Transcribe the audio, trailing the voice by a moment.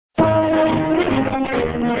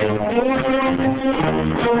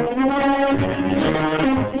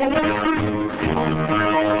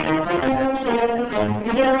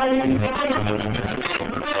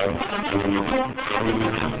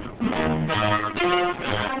This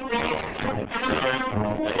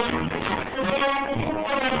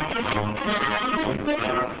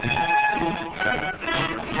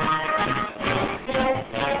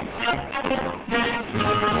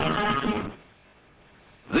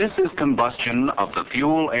is combustion of the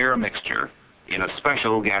fuel-air mixture in a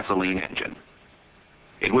special gasoline engine.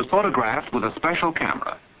 It was photographed with a special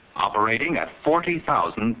camera operating at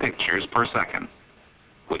 40,000 pictures per second,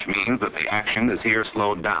 which means that the action is here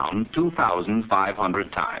slowed down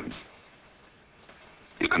 2,500 times.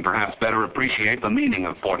 You can perhaps better appreciate the meaning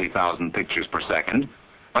of 40,000 pictures per second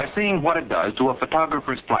by seeing what it does to a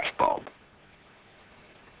photographer's flash bulb.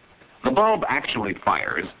 The bulb actually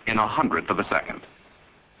fires in 1/100th of a second.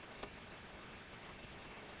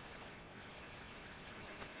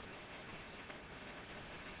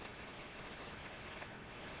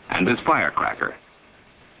 And this firecracker,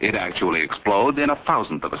 it actually explodes in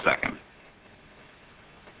 1,000th of a second.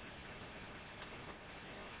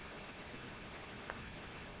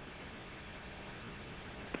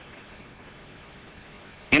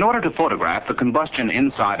 In order to photograph the combustion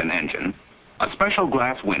inside an engine, a special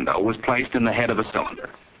glass window was placed in the head of a cylinder.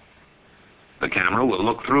 The camera will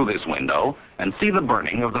look through this window and see the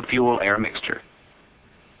burning of the fuel-air mixture.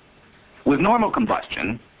 With normal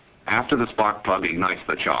combustion, after the spark plug ignites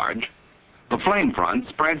the charge, the flame front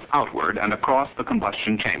spreads outward and across the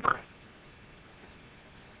combustion chamber.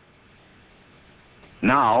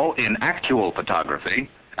 Now, in actual photography,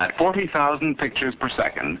 at 40,000 pictures per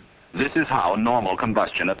second, this is how normal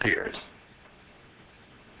combustion appears.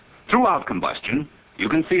 Throughout combustion, you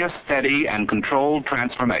can see a steady and controlled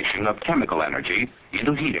transformation of chemical energy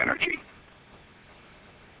into heat energy.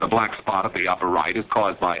 The black spot at the upper right is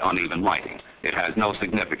caused by uneven lighting. It has no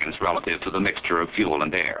significance relative to the mixture of fuel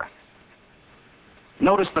and air.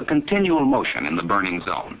 Notice the continual motion in the burning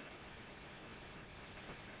zone.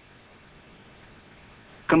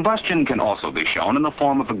 Combustion can also be shown in the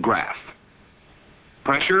form of a graph.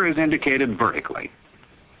 Pressure is indicated vertically,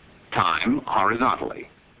 time horizontally.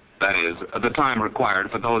 That is, the time required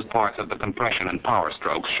for those parts of the compression and power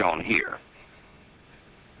strokes shown here.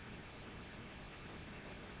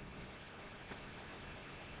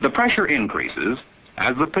 The pressure increases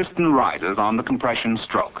as the piston rises on the compression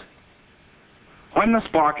stroke. When the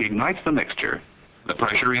spark ignites the mixture, the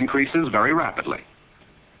pressure increases very rapidly.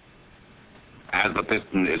 As the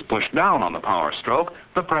piston is pushed down on the power stroke,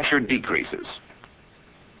 the pressure decreases.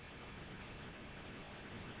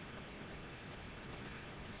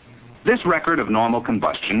 This record of normal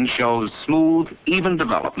combustion shows smooth, even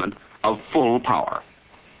development of full power.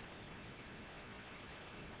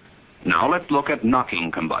 Now let's look at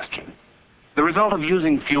knocking combustion, the result of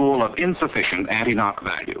using fuel of insufficient anti-knock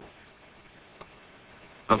value.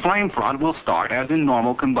 The flame front will start as in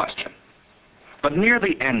normal combustion, but near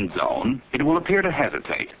the end zone, it will appear to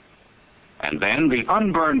hesitate, and then the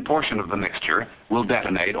unburned portion of the mixture will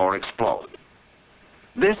detonate or explode.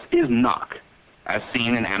 This is knock, as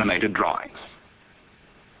seen in animated drawings.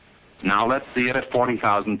 Now let's see it at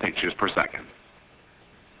 40,000 pictures per second.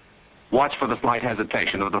 Watch for the slight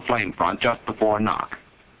hesitation of the flame front just before knock,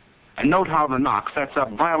 and note how the knock sets up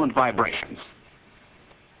violent vibrations.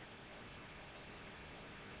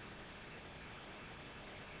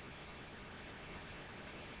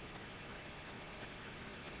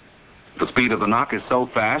 The speed of the knock is so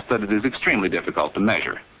fast that it is extremely difficult to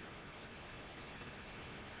measure.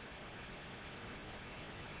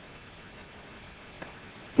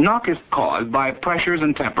 Knock is caused by pressures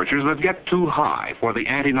and temperatures that get too high for the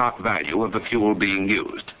anti-knock value of the fuel being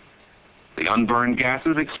used. The unburned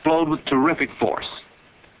gases explode with terrific force.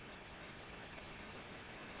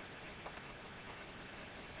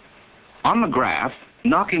 On the graph,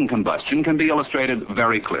 knocking combustion can be illustrated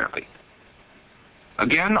very clearly.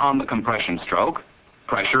 Again, on the compression stroke,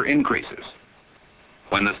 pressure increases.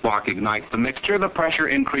 When the spark ignites the mixture, the pressure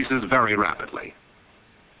increases very rapidly.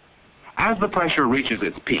 As the pressure reaches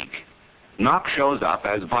its peak, knock shows up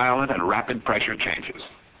as violent and rapid pressure changes.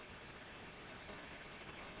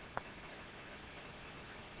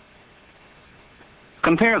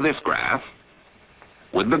 Compare this graph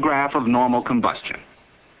with the graph of normal combustion.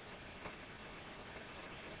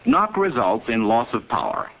 Knock results in loss of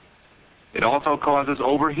power. It also causes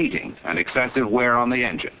overheating and excessive wear on the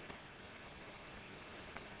engine.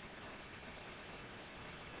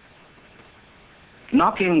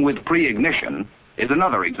 Knocking with PreIgnition is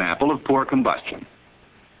another example of poor combustion.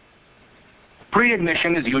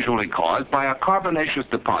 PreIgnition is usually caused by a carbonaceous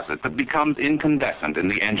deposit that becomes incandescent in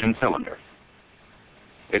the engine cylinder.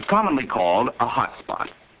 It's commonly called a hot spot.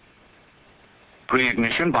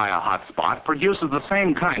 PreIgnition by a hot spot produces the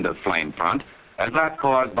same kind of flame front as that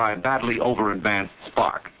caused by a badly over-advanced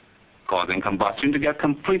spark, causing combustion to get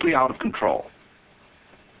completely out of control.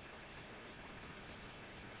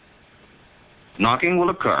 Knocking will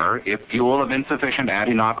occur if fuel of insufficient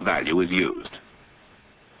anti-knock value is used.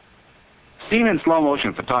 Seen in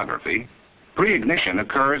slow-motion photography, PreIgnition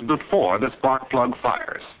occurs before the spark plug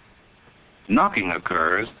fires. Knocking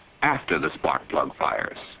occurs after the spark plug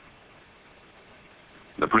fires.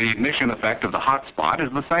 The PreIgnition effect of the hot spot is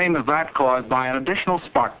the same as that caused by an additional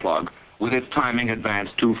spark plug with its timing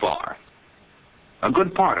advanced too far. A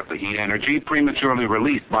good part of the heat energy prematurely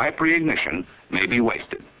released by PreIgnition may be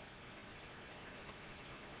wasted.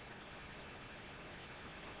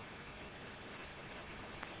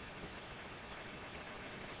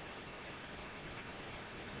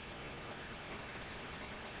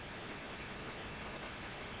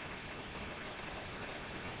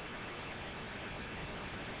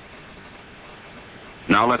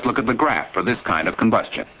 Now let's look at the graph for this kind of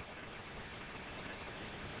combustion.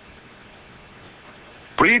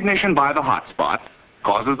 PreIgnition by the hot spot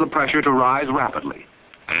causes the pressure to rise rapidly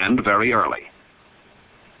and very early.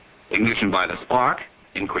 Ignition by the spark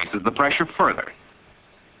increases the pressure further.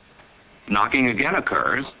 Knocking again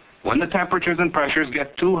occurs when the temperatures and pressures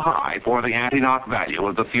get too high for the anti-knock value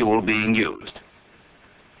of the fuel being used.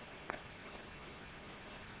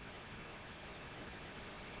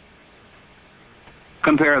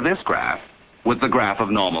 Compare this graph with the graph of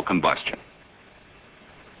normal combustion.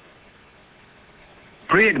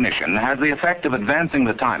 PreIgnition has the effect of advancing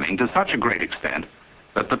the timing to such a great extent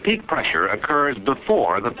that the peak pressure occurs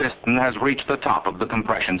before the piston has reached the top of the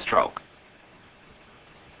compression stroke.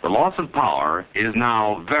 The loss of power is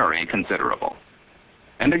now very considerable.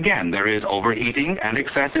 And again, there is overheating and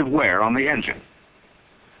excessive wear on the engine.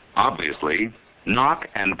 Obviously, knock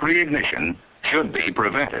and PreIgnition should be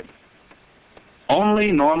prevented.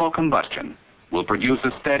 Only normal combustion will produce a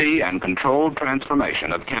steady and controlled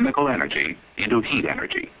transformation of chemical energy into heat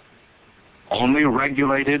energy. Only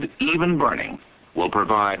regulated, even burning will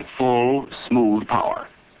provide full, smooth power.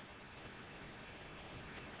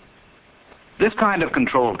 This kind of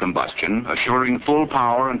controlled combustion, assuring full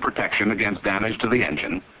power and protection against damage to the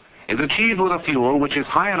engine, is achieved with a fuel which is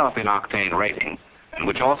high enough in octane rating and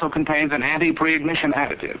which also contains an anti-PreIgnition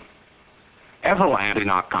additive. Ethyl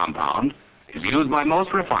anti-knock compound is used by most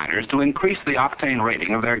refiners to increase the octane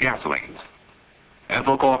rating of their gasolines.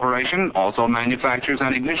 Ethyl Corporation also manufactures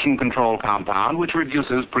an ignition control compound which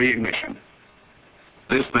reduces PreIgnition.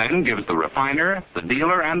 This then gives the refiner, the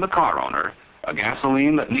dealer, and the car owner a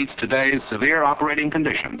gasoline that meets today's severe operating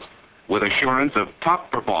conditions with assurance of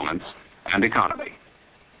top performance and economy.